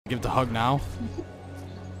Give the hug now.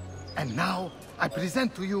 And now, I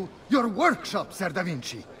present to you your workshop, Sir Da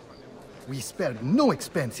Vinci. We spared no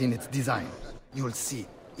expense in its design. You'll see,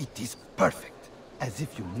 it is perfect, as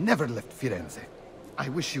if you never left Firenze. I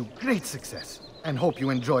wish you great success, and hope you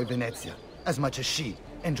enjoy Venezia, as much as she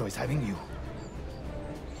enjoys having you.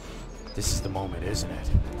 This is the moment, isn't it?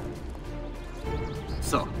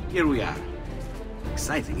 So, here we are.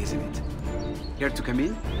 Exciting, isn't it? Care to come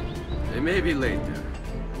in? Maybe later.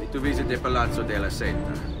 Need to visit the Palazzo della Seta.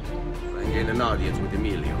 Try and gain an audience with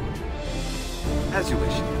Emilio. As you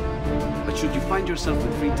wish. But should you find yourself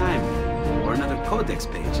with free time, or another codex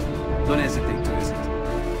page, don't hesitate to visit.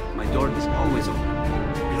 My door is always open.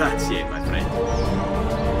 Grazie, my friend.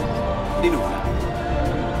 Di nulla.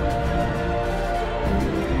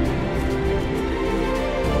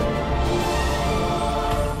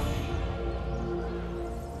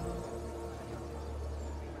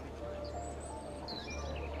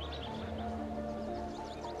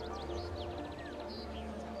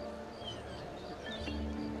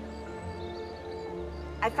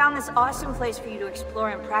 I found this awesome place for you to explore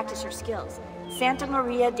and practice your skills. Santa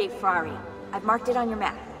Maria dei Frari. I've marked it on your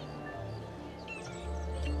map.